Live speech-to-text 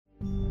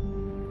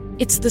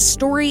It's the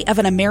story of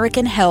an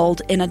American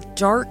held in a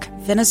dark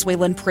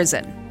Venezuelan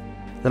prison.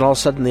 Then all of a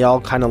sudden they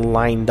all kind of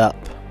lined up.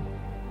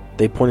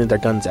 They pointed their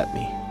guns at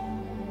me.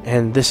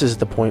 And this is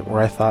the point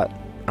where I thought,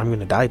 I'm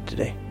going to die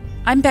today.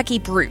 I'm Becky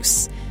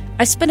Bruce.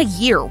 I spent a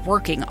year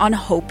working on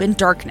Hope in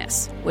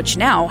Darkness, which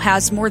now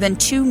has more than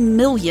 2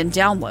 million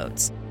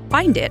downloads.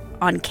 Find it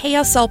on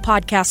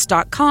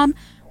kslpodcast.com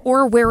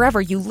or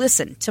wherever you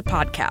listen to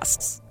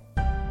podcasts.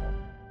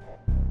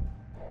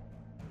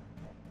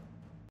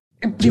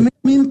 Primeramente,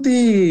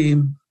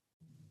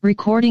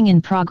 Recording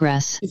in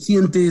progress.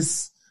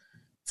 sientes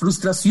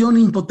frustración,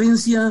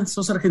 impotencia,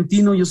 sos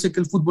argentino, yo sé que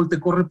el fútbol te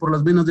corre por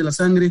las venas de la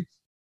sangre.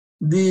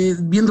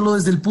 Viéndolo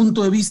desde el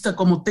punto de vista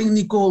como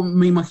técnico,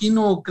 me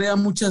imagino crea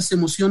muchas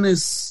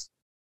emociones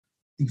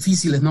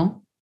difíciles,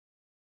 ¿no?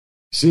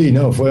 Sí,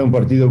 no, fue un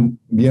partido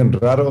bien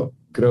raro.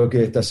 Creo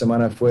que esta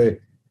semana fue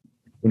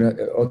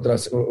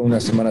una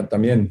semana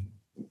también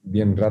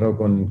bien raro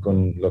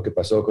con lo que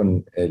pasó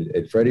con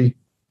el Freddy.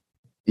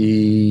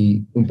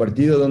 Y un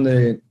partido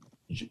donde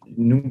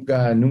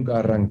nunca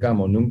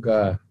arrancamos,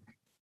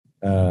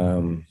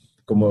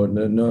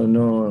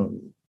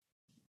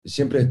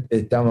 siempre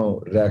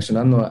estamos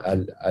reaccionando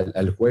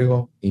al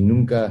juego y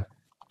nunca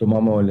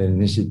tomamos la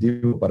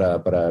iniciativa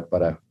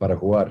para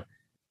jugar.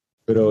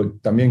 Pero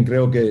también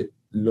creo que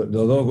los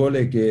 2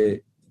 goles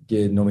que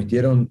nos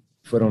metieron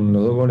fueron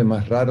los 2 goles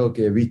más raros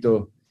que he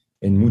visto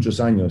en muchos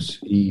años.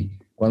 Y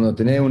cuando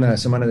tenés una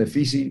semana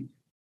difícil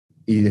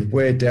y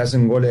después te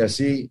hacen goles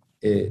así,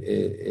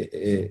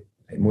 es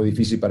muy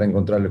difícil para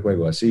encontrar el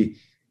juego. Así,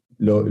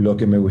 lo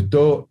que me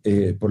gustó,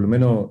 por lo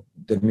menos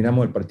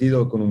terminamos el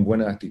partido con una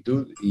buena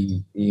actitud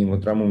y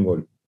encontramos un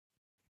gol.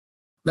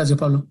 Gracias,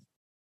 Pablo.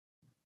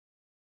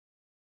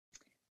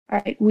 All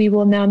right, we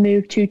will now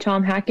move to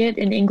Tom Hackett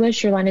in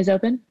English. Your line is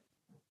open.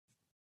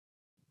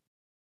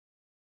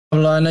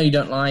 Well, I know you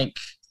don't like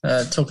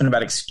talking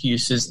about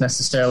excuses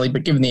necessarily,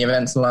 but given the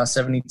events of the last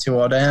 72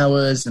 odd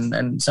hours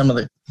and some of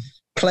the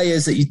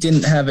players that you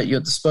didn't have at your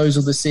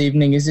disposal this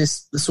evening, is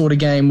this the sort of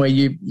game where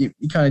you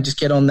kind of just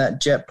get on that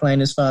jet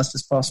plane as fast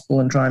as possible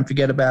and try and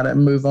forget about it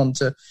and move on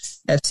to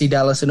FC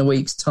Dallas in a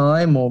week's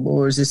time,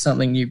 or is this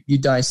something you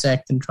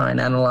dissect and try and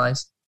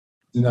analyze?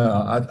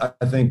 No,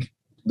 I think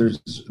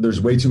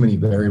there's way too many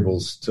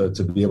variables to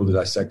be able to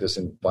dissect this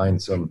and find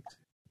some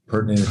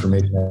pertinent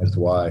information as to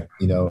why.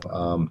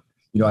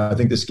 I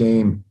think this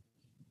game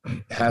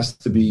has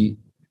to be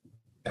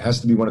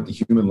won at the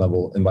human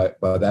level, and by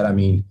that I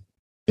mean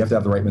you have to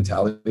have the right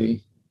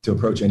mentality to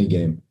approach any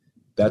game.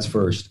 That's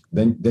first.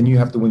 Then you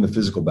have to win the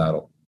physical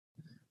battle,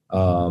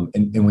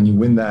 and when you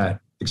win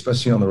that,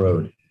 especially on the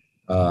road,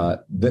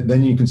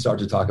 then you can start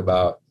to talk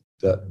about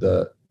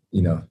the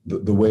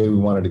way we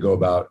wanted to go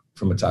about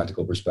from a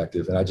tactical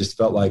perspective. And I just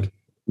felt like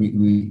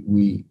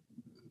we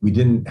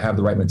didn't have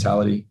the right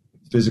mentality.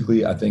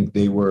 Physically, I think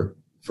they were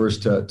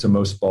first to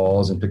most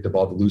balls and picked up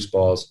all the loose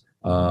balls.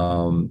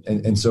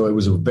 And so it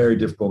was a very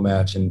difficult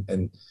match.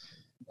 And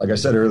like I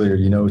said earlier,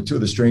 2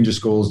 of the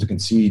strangest goals to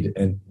concede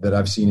and that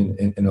I've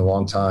seen in a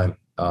long time.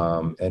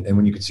 And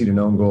when you concede an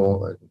own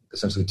goal,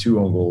 essentially 2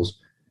 own goals,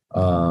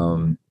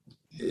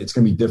 it's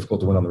going to be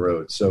difficult to win on the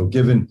road. So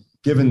given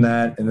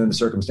that, and then the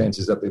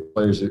circumstances that the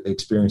players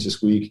experienced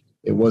this week,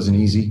 it wasn't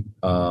easy.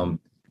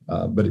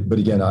 But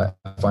again, I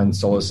find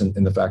solace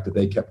in the fact that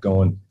they kept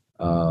going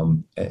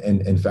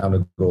and found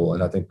a goal.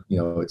 And I think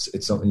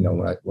it's something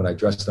when I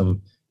dressed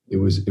them, it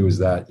was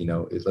that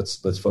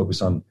let's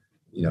focus on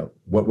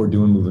what we're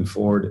doing moving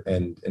forward,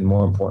 and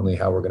more importantly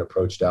how we're going to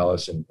approach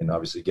Dallas and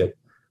obviously get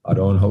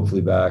Adon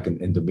hopefully back and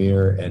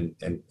Demir and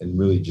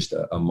really just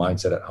a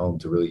mindset at home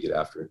to really get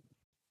after it.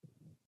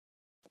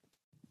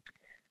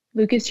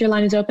 Lucas, your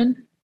line is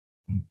open.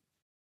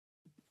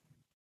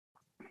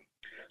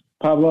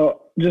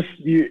 Pablo, just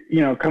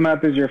come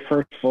up as your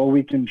first full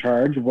week in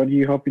charge. What are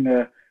you hoping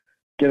to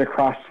get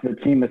across to the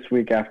team this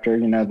week after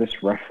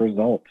this rough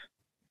result?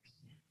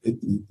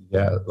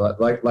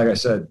 Like I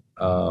said,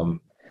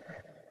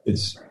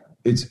 it's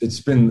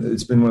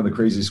been one of the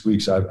craziest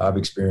weeks I've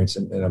experienced,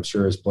 and I'm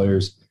sure as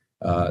players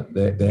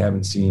they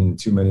haven't seen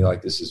too many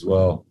like this as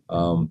well.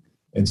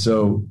 And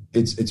so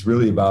it's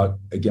really about,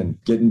 again,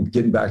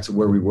 getting back to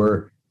where we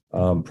were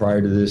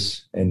prior to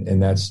this,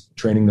 and that's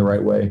training the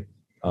right way,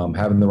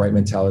 having the right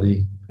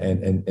mentality,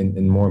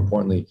 and more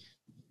importantly,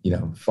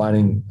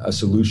 finding a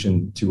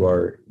solution to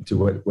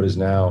what is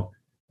now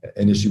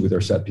an issue with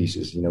our set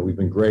pieces. We've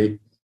been great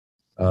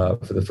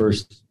for the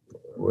first,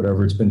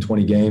 whatever it's been,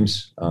 20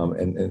 games,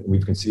 and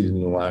we've conceded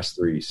in the last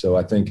 3. So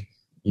I think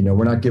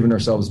we're not giving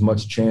ourselves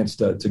much chance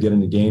to get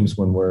into games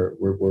when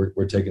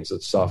we're taking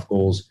such soft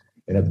goals.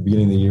 And at the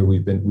beginning of the year, we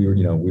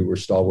were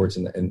stalwarts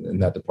in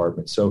that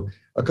department. So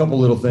a couple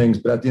little things,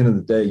 but at the end of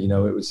the day, it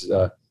was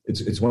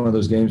it's one of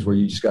those games where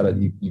you just gotta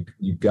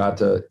you got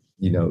to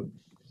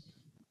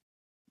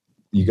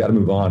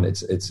move on.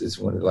 It's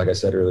one, like I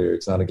said earlier,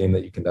 it's not a game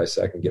that you can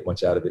dissect and get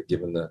much out of it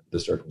given the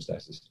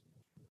circumstances.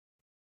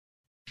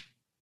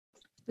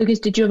 Lucas,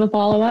 did you have a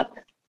follow-up?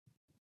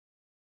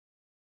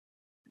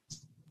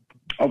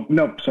 Oh,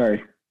 no,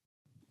 sorry.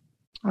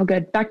 All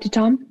good. Back to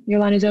Tom. Your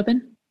line is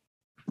open.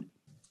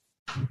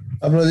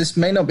 Pablo, this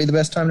may not be the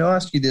best time to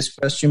ask you this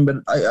question, but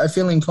I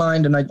feel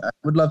inclined, and I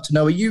would love to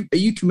know: Are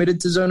you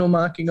committed to zonal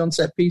marking on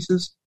set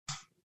pieces?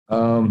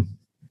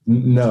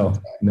 No.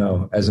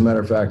 As a matter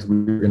of fact, we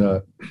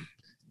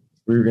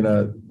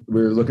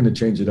were looking to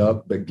change it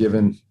up, but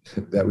given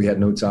that we had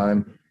no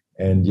time,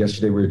 and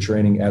yesterday we were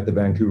training at the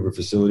Vancouver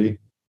facility,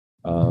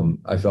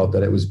 I felt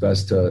that it was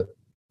best to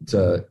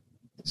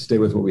stay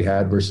with what we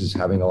had versus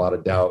having a lot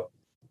of doubt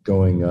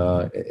going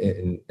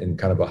in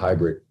kind of a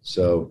hybrid.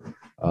 So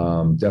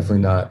definitely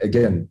not.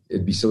 Again,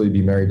 it'd be silly to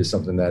be married to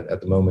something that at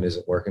the moment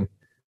isn't working.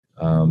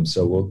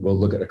 So we'll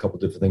look at a couple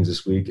different things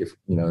this week. If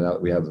now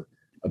that we have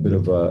a bit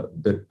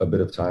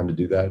of time to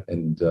do that,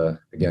 and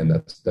again,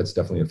 that's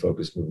definitely a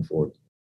focus moving forward.